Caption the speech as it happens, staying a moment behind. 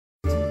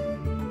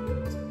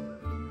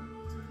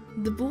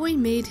The boy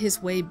made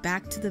his way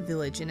back to the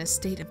village in a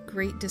state of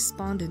great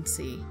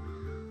despondency.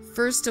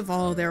 First of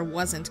all, there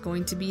wasn't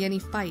going to be any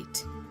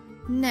fight.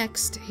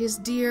 Next, his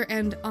dear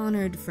and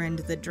honored friend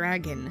the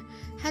dragon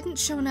hadn't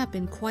shown up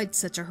in quite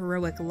such a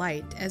heroic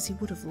light as he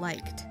would have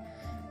liked.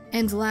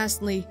 And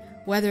lastly,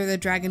 whether the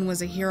dragon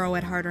was a hero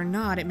at heart or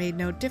not, it made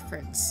no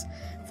difference,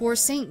 for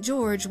St.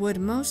 George would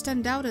most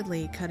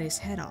undoubtedly cut his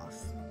head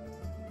off.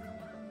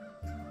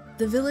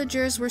 The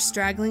villagers were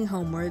straggling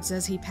homewards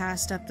as he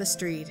passed up the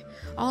street,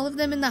 all of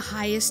them in the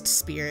highest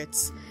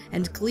spirits,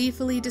 and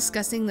gleefully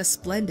discussing the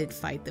splendid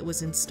fight that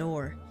was in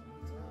store.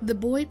 The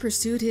boy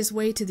pursued his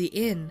way to the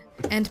inn,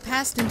 and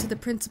passed into the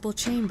principal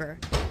chamber,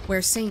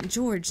 where St.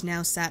 George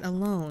now sat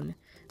alone,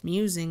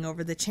 musing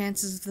over the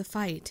chances of the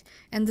fight,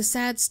 and the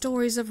sad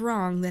stories of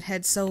wrong that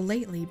had so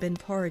lately been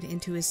poured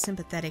into his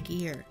sympathetic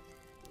ear.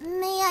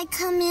 May I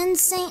come in,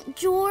 St.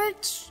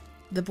 George?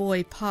 The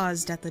boy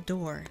paused at the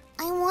door.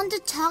 I want to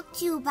talk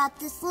to you about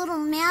this little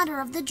matter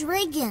of the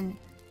dragon.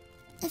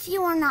 If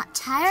you are not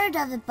tired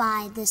of it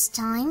by this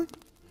time.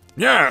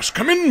 Yes,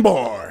 come in,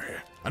 boy.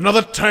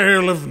 Another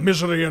tale of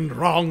misery and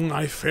wrong,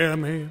 I fear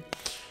me.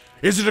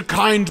 Is it a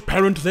kind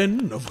parent,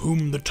 then, of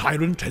whom the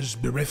tyrant has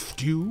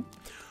bereft you?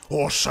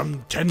 Or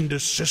some tender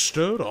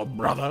sister or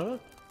brother?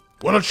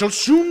 Well, it shall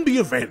soon be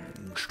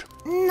avenged.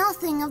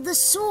 Nothing of the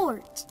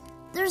sort.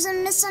 There's a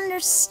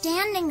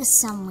misunderstanding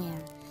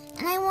somewhere,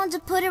 and I want to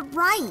put it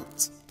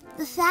right.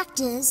 The fact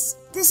is,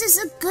 this is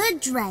a good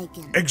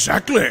dragon.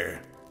 Exactly.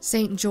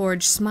 St.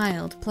 George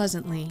smiled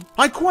pleasantly.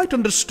 I quite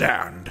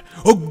understand.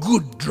 A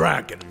good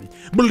dragon.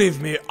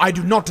 Believe me, I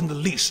do not in the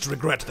least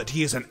regret that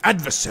he is an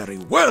adversary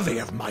worthy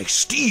of my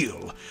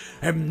steel,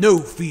 and no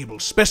feeble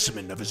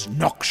specimen of his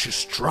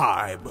noxious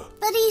tribe.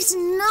 But he's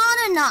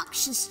not a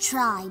noxious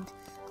tribe.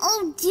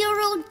 Oh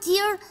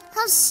dear,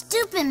 how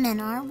stupid men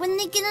are when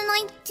they get an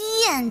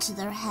idea into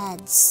their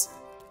heads.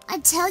 I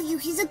tell you,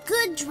 he's a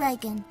good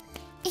dragon,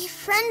 a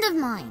friend of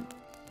mine,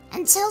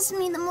 and tells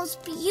me the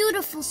most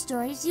beautiful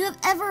stories you have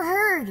ever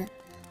heard.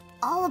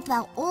 All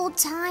about old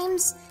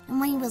times and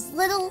when he was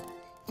little,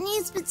 and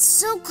he's been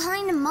so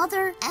kind to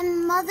Mother,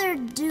 and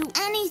Mother'd do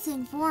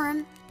anything for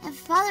him, and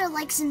Father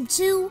likes him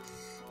too,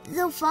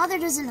 though Father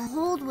doesn't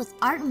hold with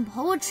art and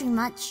poetry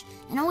much,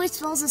 and always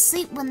falls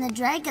asleep when the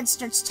dragon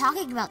starts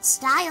talking about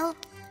style.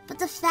 But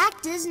the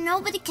fact is,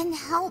 nobody can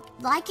help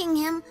liking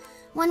him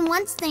when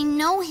once they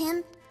know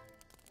him.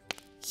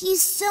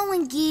 He's so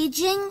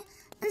engaging,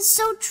 and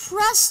so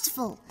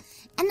trustful,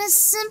 and as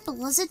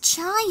simple as a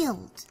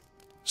child.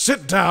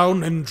 Sit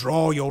down and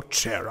draw your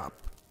chair up.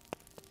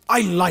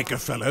 I like a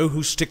fellow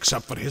who sticks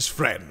up for his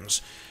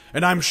friends,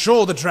 and I'm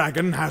sure the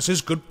dragon has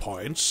his good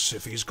points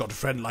if he's got a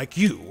friend like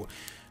you.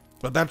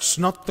 But that's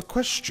not the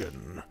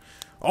question.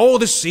 All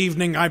this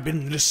evening I've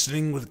been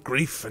listening with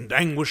grief and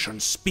anguish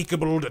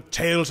unspeakable to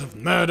tales of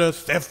murder,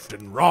 theft,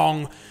 and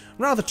wrong,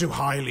 rather too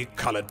highly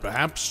colored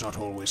perhaps, not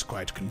always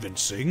quite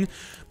convincing,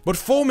 but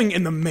forming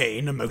in the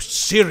main a most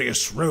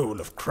serious role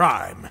of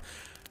crime.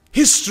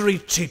 History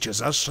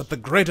teaches us that the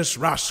greatest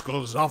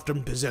rascals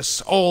often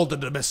possess all the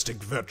domestic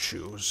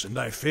virtues, and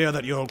I fear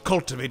that your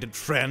cultivated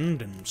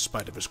friend, in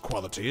spite of his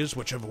qualities,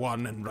 which have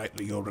won and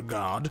rightly your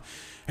regard,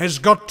 has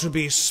got to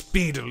be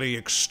speedily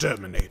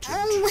exterminated.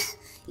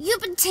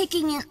 You've been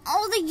taking in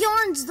all the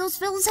yarns those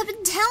fellows have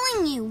been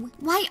telling you.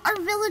 Why, our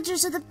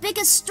villagers are the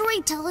biggest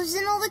storytellers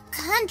in all the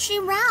country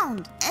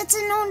round. It's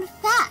a known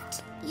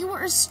fact. You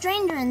were a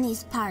stranger in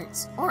these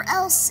parts, or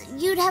else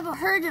you'd have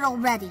heard it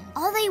already.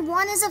 All they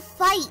want is a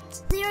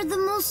fight. They are the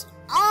most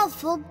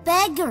awful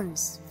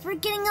beggars for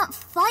getting up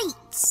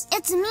fights.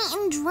 It's meat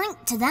and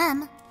drink to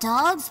them.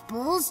 Dogs,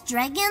 bulls,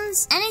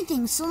 dragons,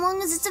 anything so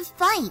long as it's a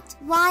fight.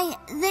 Why,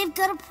 they've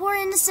got a poor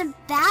innocent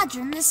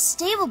badger in the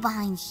stable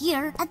behind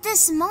here at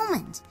this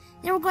moment.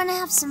 They were going to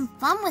have some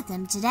fun with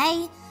him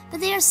today, but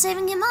they are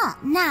saving him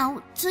up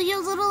now till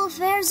your little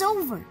affair's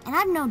over. And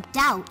I've no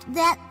doubt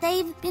that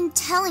they've been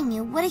telling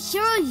you what a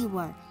hero you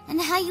were,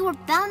 and how you were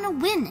bound to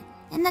win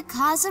in the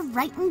cause of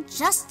right and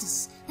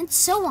justice, and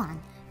so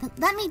on. But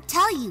let me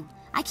tell you,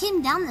 I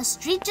came down the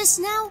street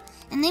just now,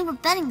 and they were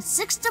betting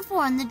 6-4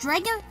 on the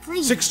dragon for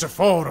you.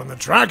 6-4 on the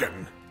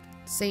dragon?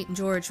 St.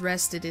 George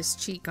rested his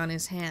cheek on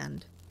his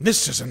hand.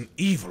 This is an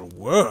evil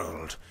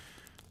world,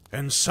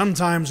 and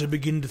sometimes I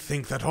begin to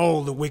think that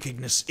all the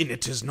wickedness in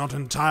it is not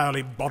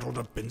entirely bottled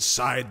up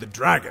inside the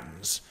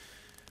dragons.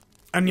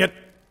 And yet,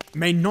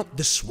 may not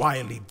this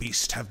wily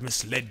beast have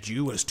misled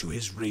you as to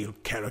his real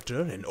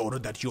character, in order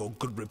that your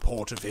good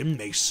report of him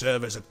may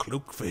serve as a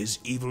cloak for his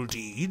evil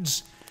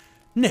deeds?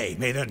 Nay,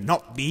 may there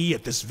not be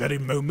at this very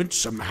moment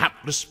some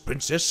hapless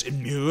princess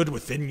immured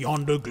within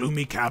yonder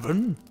gloomy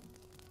cavern?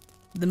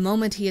 The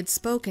moment he had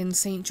spoken,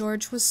 St.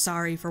 George was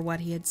sorry for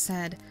what he had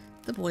said.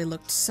 The boy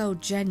looked so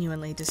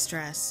genuinely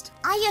distressed.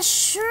 I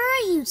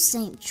assure you,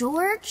 St.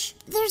 George,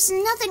 there's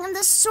nothing of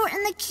the sort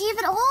in the cave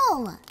at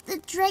all.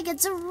 The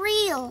dragon's a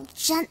real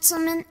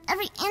gentleman,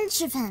 every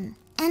inch of him.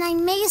 And I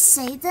may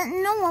say that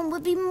no one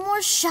would be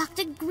more shocked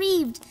and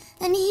grieved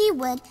than he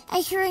would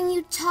at hearing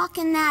you talk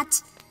in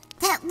that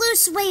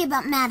loose way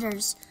about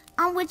matters.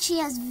 on which he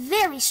has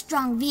very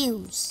strong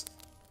views.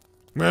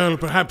 Well,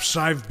 perhaps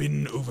I've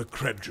been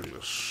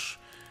overcredulous.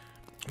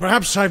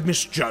 Perhaps I've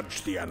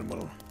misjudged the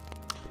animal.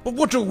 But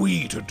what are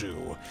we to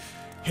do?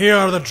 Here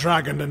are the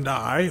dragon and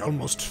I,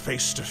 almost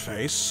face to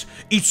face,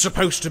 each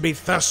supposed to be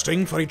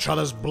thirsting for each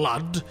other's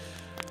blood.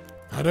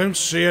 I don't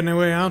see any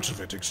way out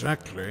of it,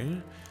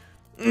 exactly.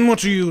 What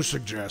do you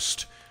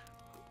suggest?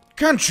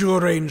 Can't you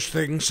arrange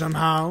things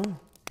somehow?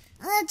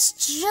 That's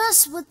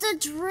just what the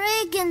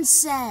dragon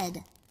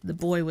said. The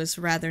boy was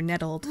rather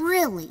nettled.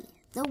 Really,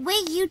 the way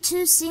you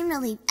two seem to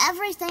leave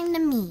everything to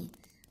me.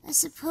 I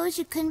suppose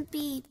you couldn't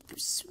be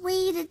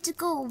persuaded to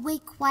go away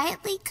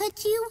quietly,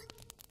 could you?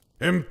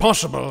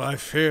 Impossible, I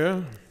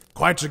fear.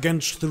 Quite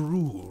against the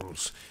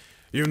rules.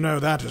 You know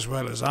that as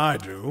well as I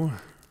do.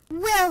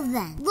 Well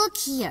then, look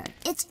here.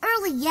 It's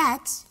early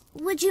yet.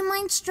 Would you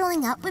mind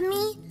strolling up with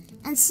me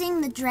and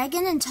seeing the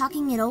dragon and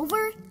talking it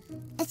over?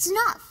 It's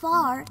not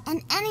far,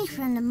 and any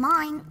friend of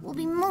mine will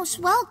be most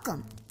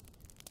welcome.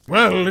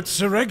 Well,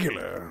 it's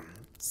irregular.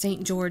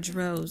 St. George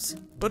rose.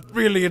 But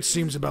really it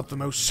seems about the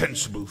most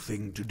sensible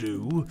thing to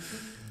do.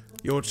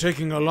 You're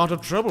taking a lot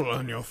of trouble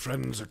on your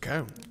friend's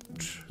account,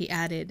 He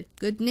added,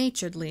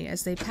 good-naturedly,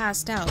 as they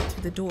passed out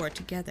through the door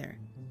together.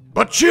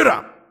 But cheer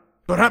up!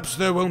 Perhaps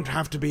there won't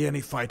have to be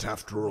any fight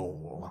after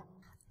all.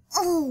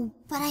 Oh,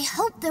 but I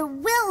hope there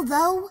will,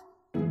 though.